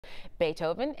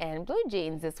Beethoven and Blue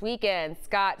Jeans this weekend.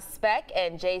 Scott Speck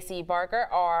and JC Barker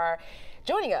are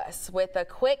joining us with a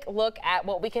quick look at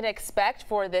what we can expect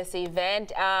for this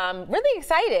event. Really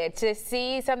excited to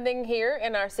see something here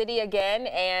in our city again,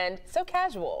 and so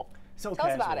casual. Tell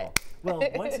us about it. Well,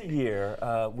 once a year,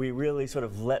 we really sort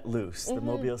of let loose. The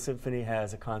Mobile Symphony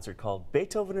has a concert called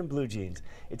Beethoven and Blue Jeans.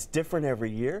 It's different every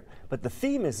year, but the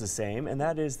theme is the same, and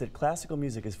that is that classical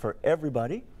music is for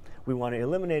everybody. We want to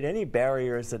eliminate any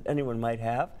barriers that anyone might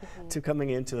have to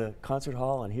coming into the concert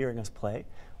hall and hearing us play.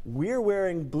 We're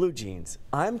wearing blue jeans.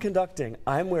 I'm conducting.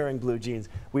 I'm wearing blue jeans.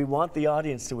 We want the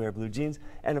audience to wear blue jeans.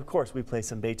 And of course, we play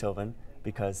some Beethoven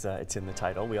because it's in the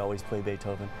title. We always play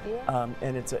Beethoven. Yeah.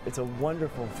 And it's a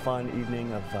wonderful, fun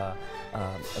evening of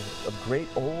great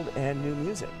old and new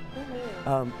music.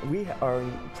 We are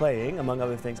playing, among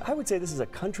other things, I would say this is a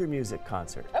country music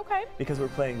concert. Okay. Because we're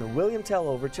playing the William Tell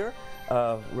Overture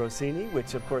of Rossini,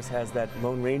 which of course has that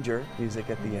Lone Ranger music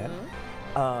at the end.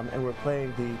 And we're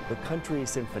playing the Country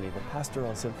Symphony, the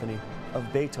Pastoral Symphony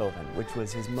of Beethoven, which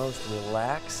was his most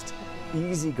relaxed,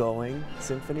 easygoing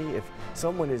symphony. If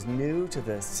someone is new to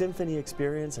the symphony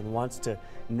experience and wants to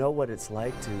know what it's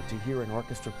like to hear an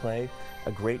orchestra play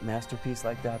a great masterpiece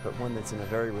like that, but one that's in a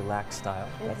very relaxed style,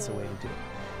 that's the way to do it.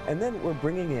 And then we're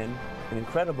bringing in an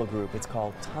incredible group. It's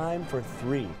called Time for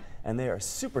Three, and they are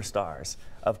superstars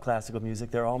of classical music.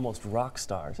 They're almost rock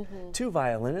stars. Two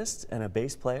violinists and a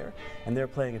bass player, and they're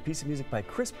playing a piece of music by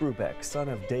Chris Brubeck, son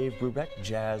of Dave Brubeck,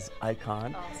 jazz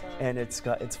icon. Awesome. And it's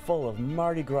full of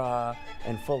Mardi Gras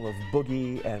and full of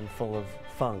boogie and full of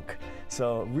funk.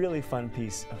 So really fun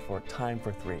piece for Time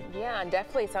for Three. Yeah, and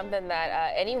definitely something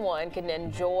that anyone can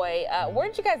enjoy. Where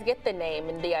did you guys get the name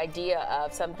and the idea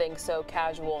of something so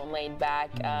casual and laid back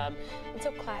and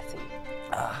so classy?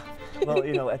 Well,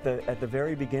 you know, at the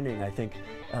very beginning, I think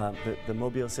the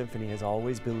Mobile Symphony has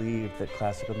always believed that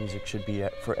classical music should be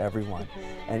for everyone.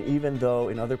 And even though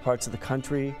in other parts of the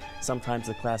country, sometimes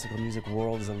the classical music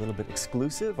world is a little bit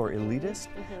exclusive or elitist,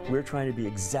 we're trying to be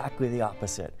exactly the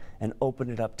opposite and open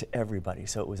it up to everybody.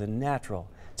 So it was a natural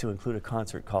to include a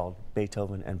concert called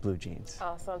Beethoven and Blue Jeans.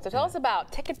 Awesome. So tell us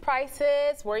about ticket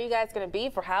prices, where are you guys going to be,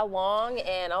 for how long,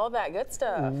 and all of that good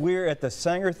stuff. We're at the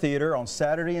Sanger Theater on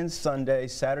Saturday and Sunday.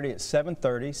 Saturday at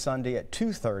 7:30, Sunday at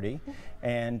 2:30.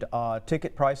 And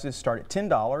ticket prices start at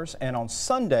 $10. And on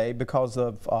Sunday, because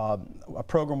of a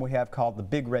program we have called the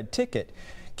Big Red Ticket,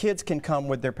 kids can come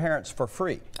with their parents for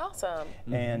free. Awesome.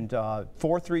 And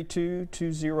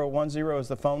 432-2010 is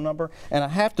the phone number. And I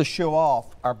have to show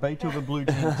off our Beethoven Blue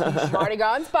Jeans t-shirt. Mardi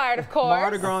Gras inspired, of course.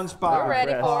 Mardi Gras inspired. We're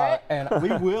ready for it. And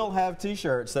we will have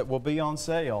t-shirts that will be on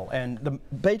sale. And the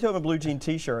Beethoven Blue Jean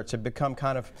t-shirts have become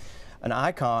kind of an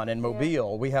icon in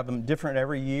Mobile. We have them different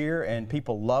every year, and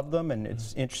people love them, and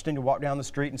it's interesting to walk down the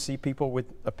street and see people with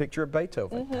a picture of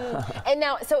Beethoven. And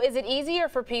now, so is it easier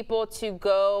for people to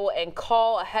go and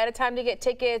call ahead of time to get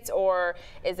tickets, or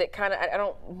is it kind of, I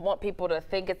don't want people to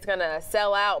think it's going to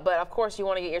sell out, but of course you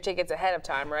want to get your tickets ahead of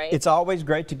time, right? It's always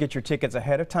great to get your tickets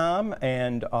ahead of time,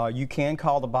 and you can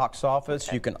call the box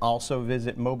office. You can also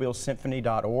visit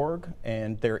mobilesymphony.org,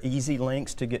 and there are easy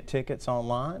links to get tickets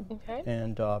online.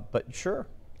 And but sure,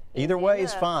 either way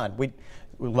is fine. We'd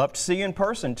love to see you in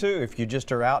person too. If you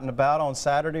just are out and about on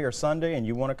Saturday or Sunday and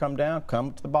you want to come down,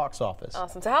 come to the box office.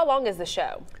 Awesome. So how long is the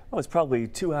show? Oh, it's probably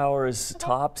 2 hours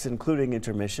tops, including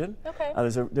intermission.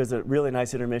 There's a really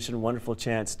nice intermission, wonderful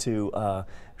chance to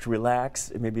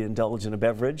relax, maybe indulge in a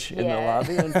beverage in the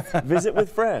lobby, and visit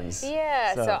with friends.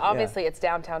 So obviously it's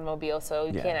downtown Mobile, so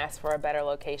you can't ask for a better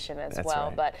location as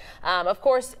well. But of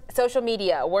course, social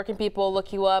media, where can people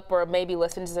look you up or maybe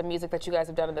listen to some music that you guys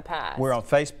have done in the past? We're on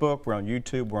Facebook, we're on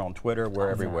YouTube, we're on Twitter, we're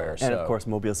everywhere. And of course,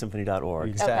 mobilesymphony.org.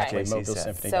 Exactly,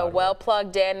 mobilesymphony.org. So well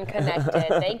plugged in, connected.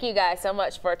 Thank you guys so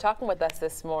much for talking with us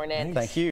this morning. Thank you.